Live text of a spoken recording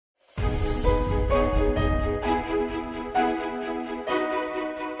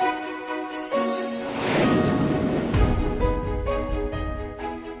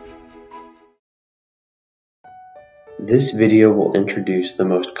This video will introduce the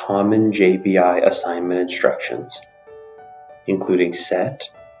most common JBI assignment instructions, including set,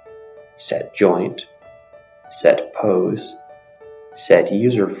 SETJOINT, SETPOSE,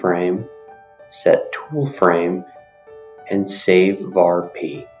 SETUSERFRAME, SETTOOLFRAME, and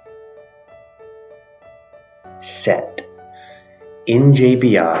SAVEVARP. Set. In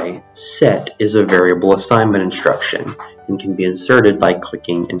JBI, set is a variable assignment instruction and can be inserted by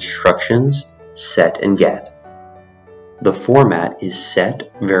clicking Instructions, Set and Get. The format is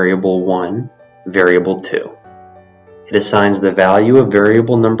set variable 1, variable 2. It assigns the value of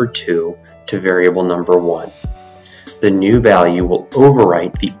variable number 2 to variable number 1. The new value will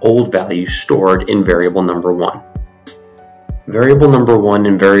overwrite the old value stored in variable number 1. Variable number 1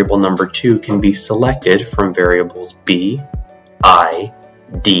 and variable number 2 can be selected from variables b, I,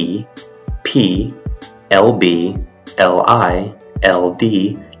 D, P, LB, LI,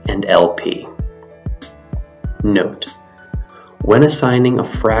 LD, and LP. Note: when assigning a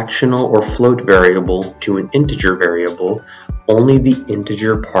fractional or float variable to an integer variable, only the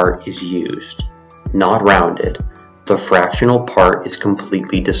integer part is used, not rounded. The fractional part is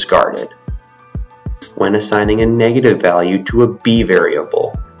completely discarded. When assigning a negative value to a b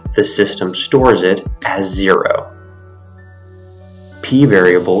variable, the system stores it as 0. P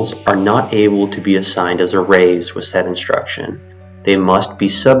variables are not able to be assigned as arrays with set instruction. They must be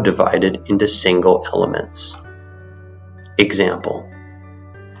subdivided into single elements. Example: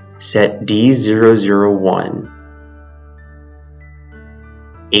 set D001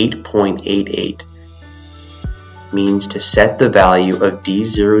 8.88 means to set the value of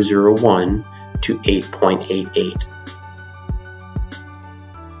D001 to 8.88.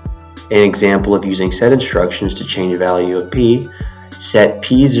 An example of using set instructions to change value of P: set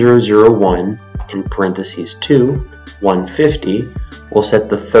P001 in parentheses 2, 150 will set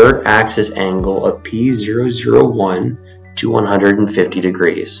the third axis angle of P001 to 150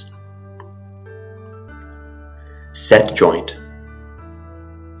 degrees. Set joint.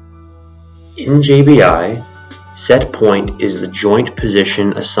 In JBI, set point is the joint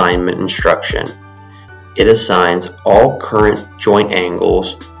position assignment instruction. It assigns all current joint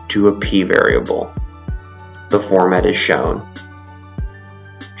angles to a P variable. The format is shown.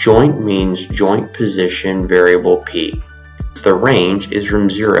 Joint means joint position variable P. The range is from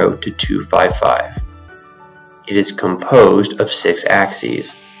 0 to 255. It is composed of 6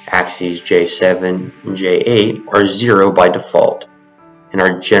 axes. Axes J7 and J8 are 0 by default and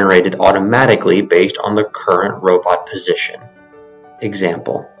are generated automatically based on the current robot position.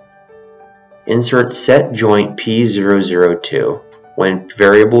 Example: insert set joint P002 when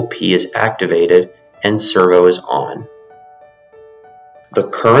variable P is activated and servo is on. The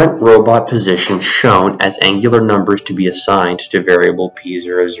current robot position shown as angular numbers to be assigned to variable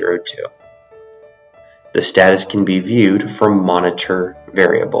P002. The status can be viewed from monitor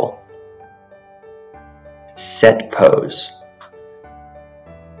variable. SETPOSE.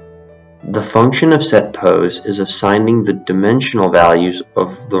 The function of SETPOSE is assigning the dimensional values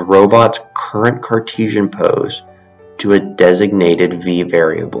of the robot's current Cartesian pose to a designated V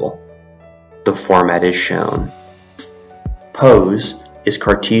variable. The format is shown. Pose is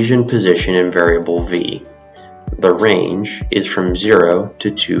Cartesian position in variable V. The range is from 0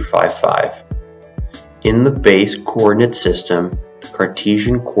 to 255. In the base coordinate system, the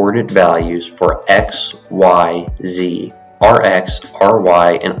Cartesian coordinate values for x, y, z, rx,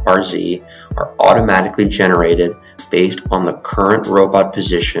 ry, and rz are automatically generated based on the current robot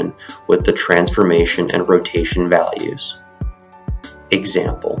position with the transformation and rotation values.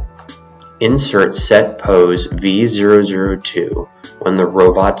 Example: insert set pose V002 when the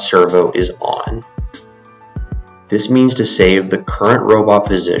robot servo is on. This means to save the current robot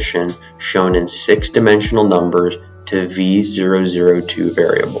position shown in 6-dimensional numbers to V002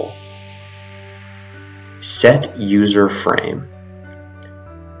 variable. SETUSERFRAME.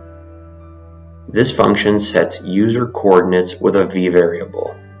 This function sets user coordinates with a V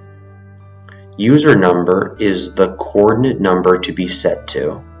variable. User number is the coordinate number to be set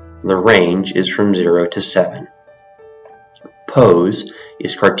to. The range is from 0 to 7. Pose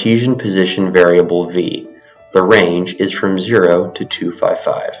is Cartesian position variable V. The range is from 0 to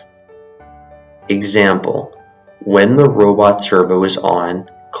 255. Example: when the robot servo is on,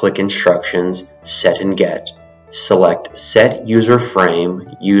 click Instructions, Set and Get. Select Set User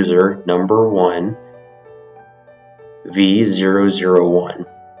Frame User Number 1 V001.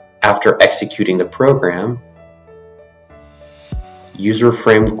 After executing the program, user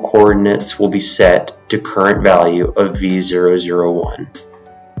frame coordinates will be set to current value of V001.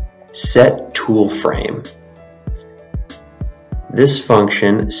 SETTOOLFRAME. This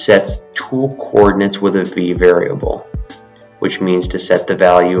function sets tool coordinates with a V variable. which means to set the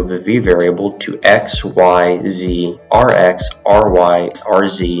value of the v variable to x, y, z, rx, ry,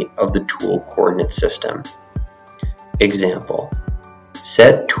 rz of the tool coordinate system. Example: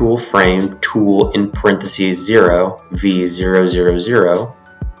 set tool frame tool in parentheses 0, v000.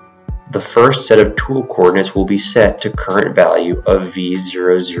 The first set of tool coordinates will be set to current value of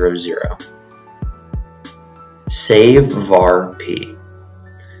v000. SAVEVARP.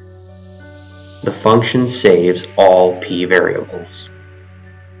 The function saves all p variables.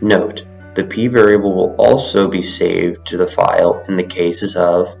 Note, the p variable will also be saved to the file in the cases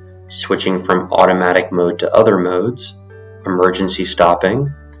of switching from automatic mode to other modes, emergency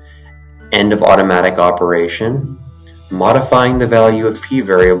stopping, end of automatic operation, modifying the value of p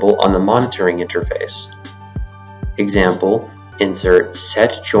variable on the monitoring interface. Example, insert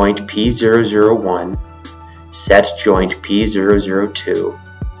SETJOINT P001, SETJOINT P002,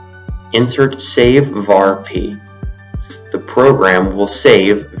 insert SAVEVARP. The program will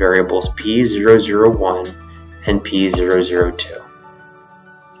save variables P001 and P002.